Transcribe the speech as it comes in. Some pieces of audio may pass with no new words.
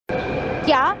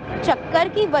क्या चक्कर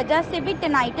की वजह से भी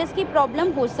टिनाइटिस की प्रॉब्लम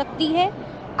हो सकती है?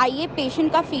 आइए पेशेंट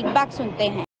का फीडबैक सुनते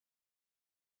हैं।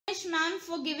 Ma'am,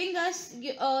 for giving us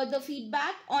the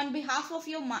feedback on behalf of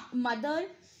your mother.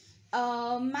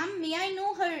 Ma'am, may I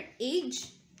know her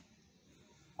age?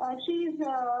 She's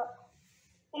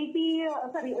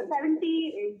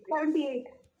 78.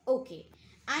 Okay.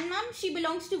 And ma'am, she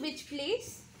belongs to which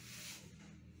place?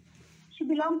 She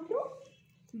belongs to?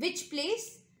 Which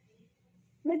place?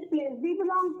 Which place? We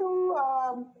belong to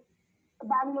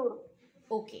Bangalore.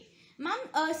 Okay. Ma'am,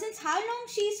 since how long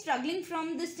she is struggling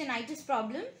from this tinnitus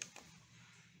problem?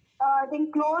 I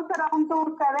think close around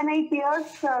to 7-8 years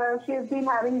she has been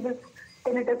having this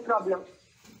tinnitus problem.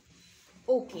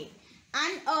 Okay.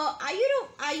 And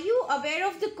are you aware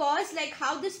of the cause, like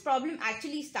how this problem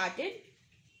actually started?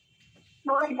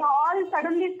 No, it all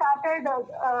suddenly started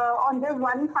on just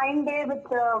one fine day with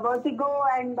vertigo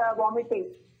and vomiting.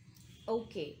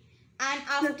 Okay. And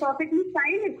after it was perfectly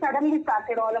fine, it suddenly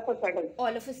started all of a sudden.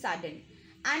 All of a sudden.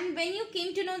 And when you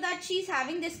came to know that she's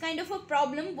having this kind of a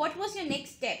problem, what was your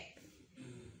next step?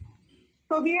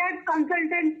 So we had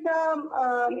consulted the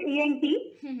ENT,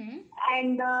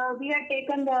 and we had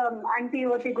taken the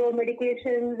anti-vertigo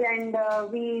medications, and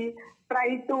we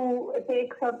tried to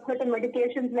take certain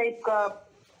medications like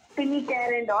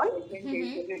Tinnicare and all.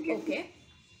 Okay.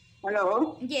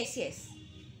 Hello? Yes.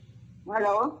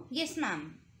 Hello? Yes,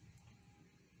 ma'am.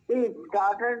 It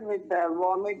started with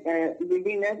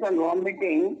giddiness and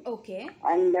vomiting. Okay.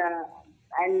 And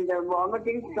the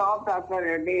vomiting stopped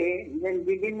after a day. Then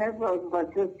giddiness was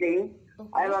persisting. Okay.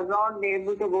 I was not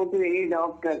able to go to any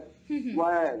doctor.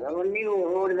 Only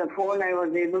over the phone I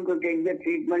was able to take the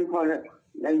treatment for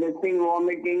this thing,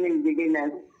 vomiting and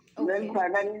giddiness. Okay. Then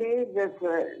suddenly this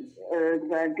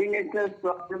tinnitus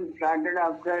problem started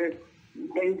after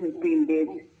 10-15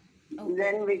 days. Okay.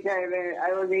 Then which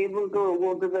I was able to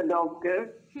go to the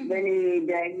doctor. Then he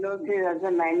diagnosed it as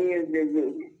a Meniere's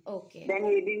disease. Okay. Then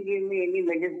he didn't give me any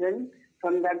medicine.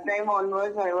 From that time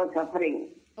onwards, I was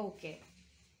suffering. Okay.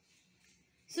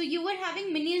 So you were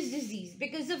having Meniere's disease.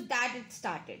 Because of that, it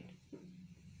started.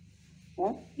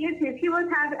 Huh? Yes. He was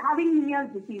having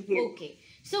Meniere's disease. Yes. Okay.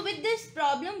 So with this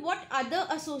problem, what other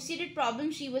associated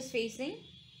problems she was facing?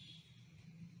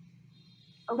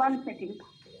 1 second.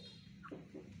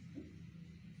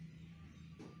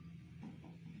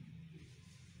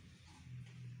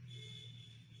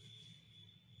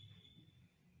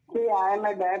 See, I am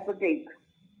a diabetic.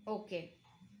 Okay.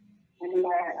 And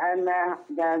I am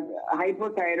the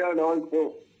hypothyroid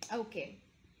also. Okay.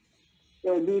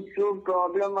 So this two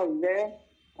problem was there,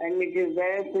 and it is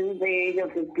there since the age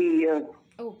of 50 years.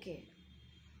 Okay.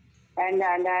 And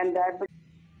I am diabetic.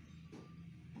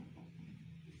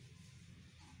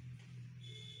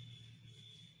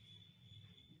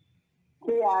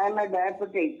 See, I am a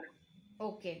diabetic.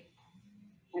 Okay.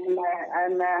 And I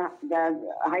am the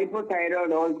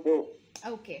hypothyroid also.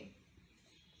 Okay.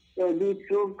 So this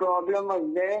two problem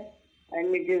was there,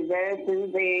 and it is there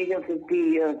since the age of 50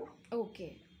 years.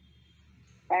 Okay.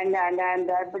 And I am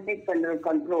diabetic under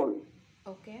control.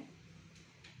 Okay.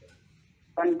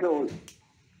 Control.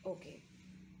 Okay.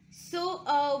 So,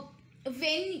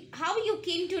 how you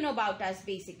came to know about us,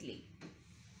 basically?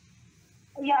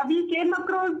 Yeah, we came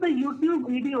across the YouTube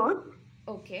videos.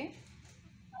 Okay.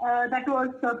 That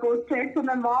was posted. So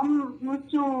my mom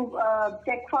used to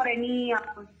check for any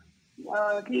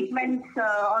treatments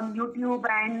on YouTube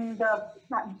and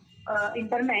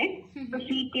internet. So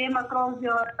she came across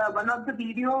one of the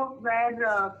videos where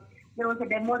there was a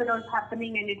demo that was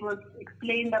happening, and it was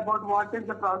explained about what is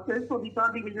the process. So we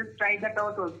thought we will just try that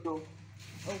out also.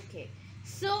 Okay.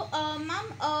 So,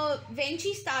 ma'am, when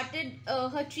she started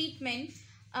her treatment,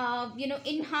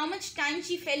 in how much time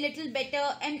she felt little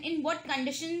better, and in what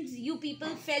conditions you people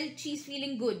felt she's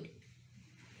feeling good?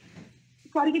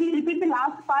 Sorry, can you repeat the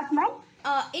last part, ma'am?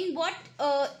 In what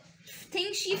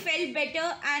things she felt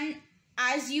better, and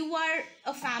as you are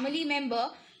a family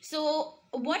member, so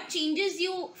what changes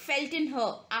you felt in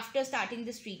her after starting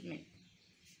this treatment?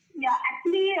 Yeah,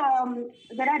 actually,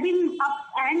 there have been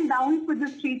ups and downs with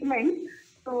this treatment.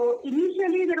 So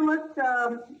initially there was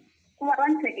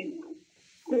 1 second.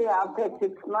 See, after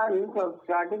 6 months of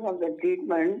starting of the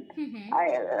treatment,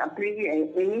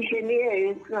 initially I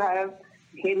used to have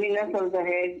heaviness of the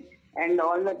head and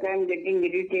all the time getting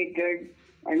irritated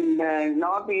and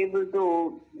not able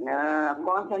to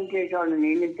concentrate on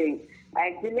anything.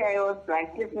 Actually, I was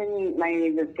practicing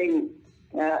this thing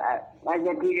as a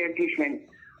pediatrician,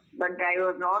 but I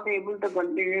was not able to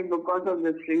continue because of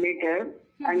the tinnitus.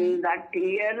 And that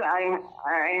year, I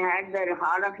had the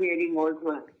hard of hearing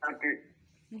also started.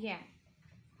 Yeah.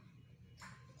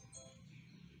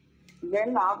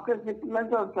 Then after 6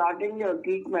 months of starting your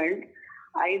treatment,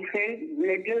 I felt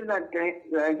little that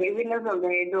the heaviness of the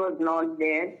head was not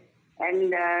there,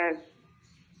 and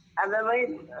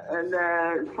otherwise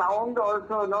the sound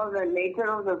also, the nature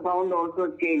of the sound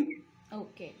also changed.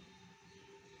 Okay.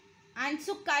 And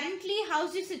so currently,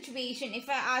 how's your situation? If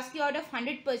I ask you out of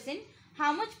 100%,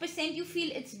 how much percent you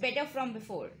feel it's better from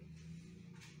before?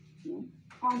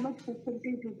 How much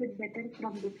percentage is it better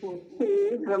from before?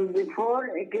 See, from before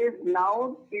it is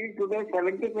now till today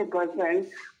 75%.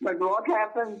 But what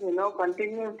happens,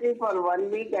 continuously for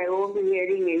 1 week I won't be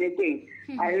hearing anything.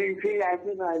 I will feel as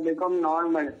if I become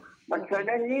normal. But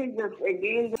suddenly just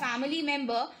again. Family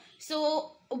member.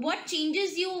 So what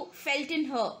changes you felt in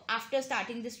her after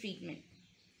starting this treatment?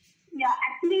 Yeah,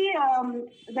 actually,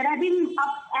 there have been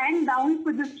ups and downs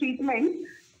with this treatment.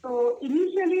 So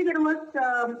initially there was,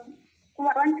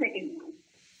 1 second.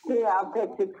 See, after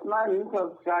 6 months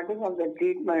of starting of the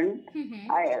treatment,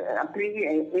 initially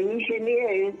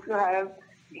I used to have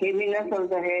heaviness of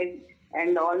the head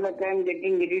and all the time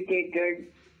getting irritated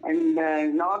and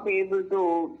not able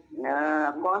to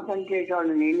concentrate on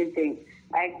anything.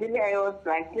 Actually, I was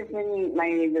practicing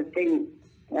the thing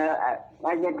as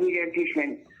a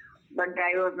pediatrician, but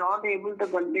I was not able to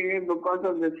continue because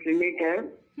of the tinnitus.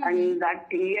 And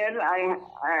that year, I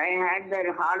had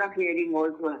the hard of hearing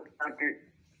also started.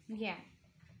 Yeah.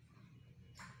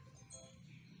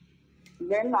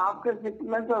 Then after 6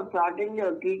 months of starting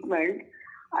your treatment,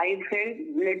 I felt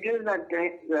little that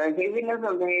the heaviness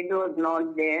of the head was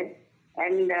not there,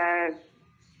 and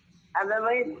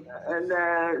otherwise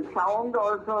the sound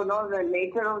also, the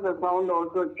nature of the sound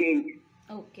also changed.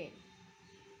 Okay.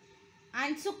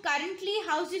 And so currently,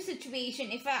 how's your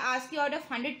situation? If I ask you out of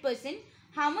 100%,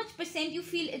 how much percent you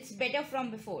feel it's better from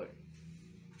before?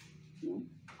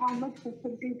 How much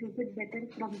percentage is it better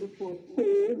from before?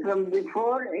 See, from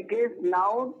before it is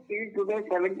now till today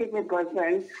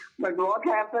 75%. But what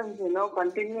happens,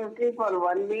 continuously for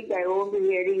 1 week I won't be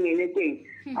hearing anything.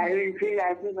 I will feel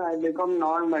as if I become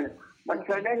normal. But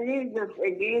suddenly just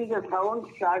again the sound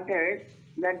started,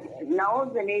 that now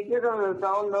the nature of the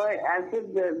sound as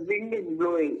if the wind is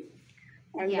blowing.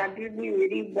 And that will be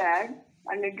very bad,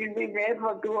 and it will be there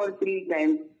for 2 or 3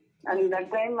 times. And that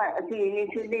time,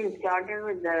 initially started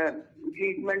with the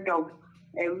treatment of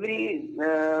every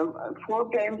 4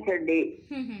 times a day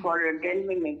for 10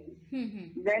 minutes.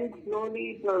 Then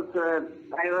slowly it was,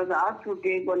 I was asked to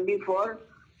take only for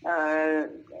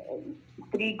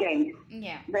 3 times.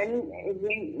 Yeah. Then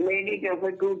we made it as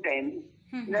a 2 times.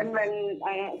 Then when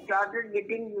I started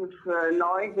getting this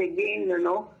noise again,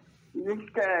 this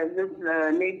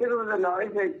nature of the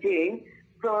noise has changed.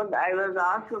 So I was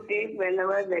asked to take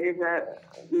whenever there is a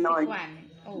noise.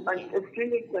 Okay. But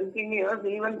still it continues.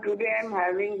 Even today I am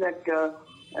having that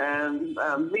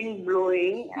wind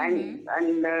blowing and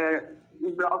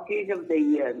blockage of the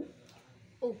ear.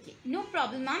 Okay, no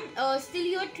problem, ma'am. Still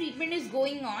your treatment is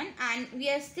going on and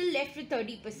we are still left with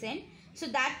 30%. So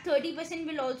that 30%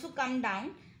 will also come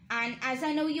down. And as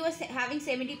I know you are having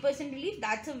 70% relief,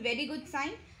 that's a very good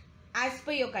sign as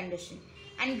per your condition.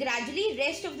 And gradually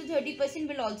rest of the 30%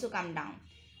 will also come down.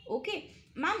 Okay,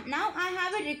 ma'am, now I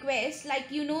have a request.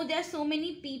 There are so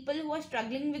many people who are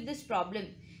struggling with this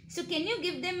problem. So can you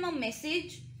give them a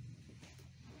message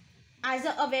as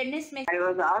an awareness message? I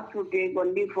was asked to take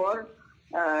only for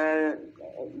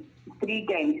 3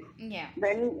 times. Yeah.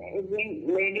 Then we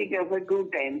made it as a 2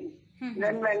 times.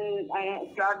 Then when I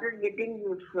started getting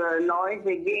this noise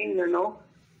again,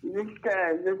 this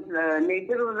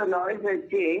nature of the noise has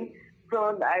changed. So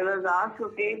I was asked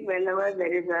to take whenever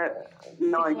there is a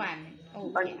noise. Okay.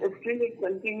 But still it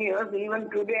continues. Even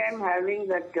today I am having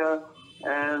that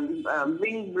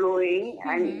wind blowing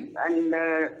and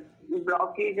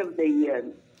blockage of the ear.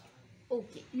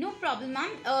 Okay, no problem,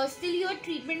 ma'am. Still your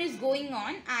treatment is going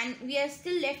on and we are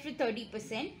still left with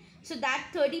 30%. So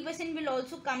that 30% will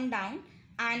also come down.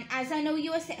 And as I know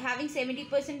you are having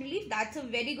 70% relief, that's a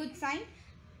very good sign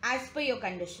as per your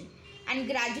condition. And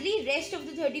gradually rest of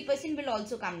the 30% will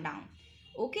also come down.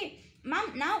 Okay,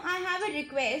 ma'am, now I have a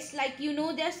request.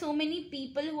 There are so many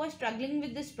people who are struggling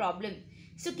with this problem.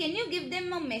 So can you give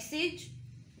them a message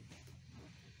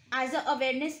as an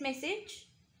awareness message?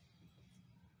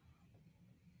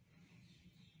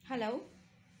 Hello?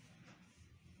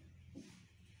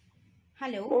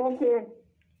 Hello? Okay.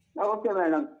 Okay,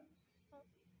 madam.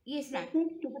 Yes, ma'am.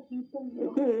 To the people.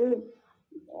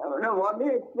 What do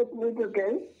you expect me to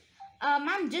tell?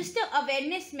 Ma'am, just an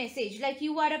awareness message.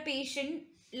 You are a patient,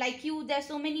 there are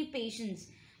so many patients,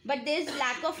 but there's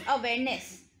lack of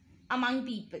awareness among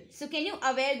people. So can you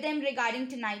aware them regarding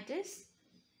tinnitus?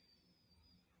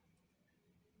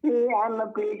 See, Actually, I'm a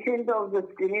patient of the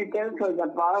tinnitus for the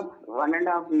past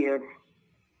 1.5 years.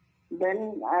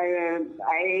 Then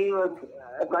I was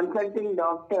consulting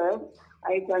doctors.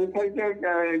 I consulted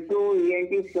 2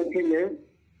 ENT specialists.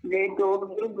 They told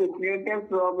me the tinnitus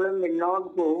problem will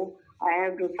not go. I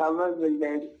have to suffer with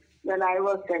this. Then I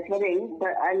was suffering,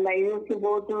 and I used to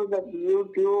go to the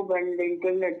YouTube and the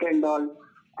internet and all.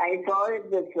 I saw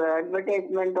this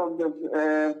advertisement of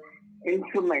this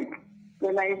instrument.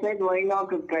 Then I said, why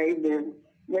not to try this?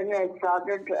 Then I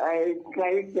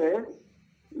tried this.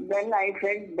 Then I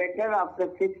felt better after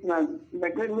 6 months.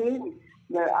 Better means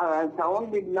the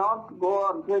sound did not go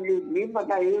absolutely,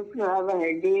 but I used to have a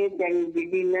headache and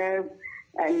giddiness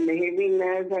and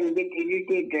heaviness and get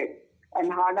irritated.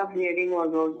 And hard of hearing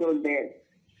was also there.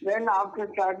 Then after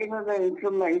starting with the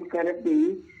instrument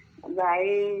therapy,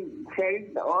 I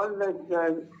felt all this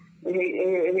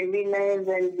heaviness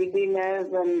and giddiness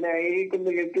and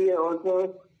irritability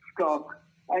also stopped.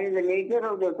 And the nature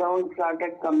of the sound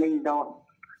started coming down.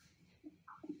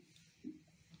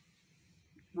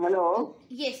 Hello?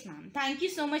 Yes, ma'am. Thank you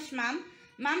so much, ma'am.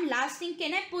 Ma'am, last thing,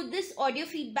 can I put this audio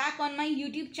feedback on my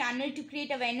YouTube channel to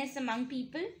create awareness among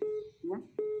people?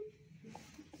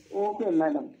 Okay,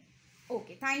 madam.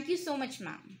 Okay. Thank you so much,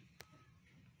 ma'am.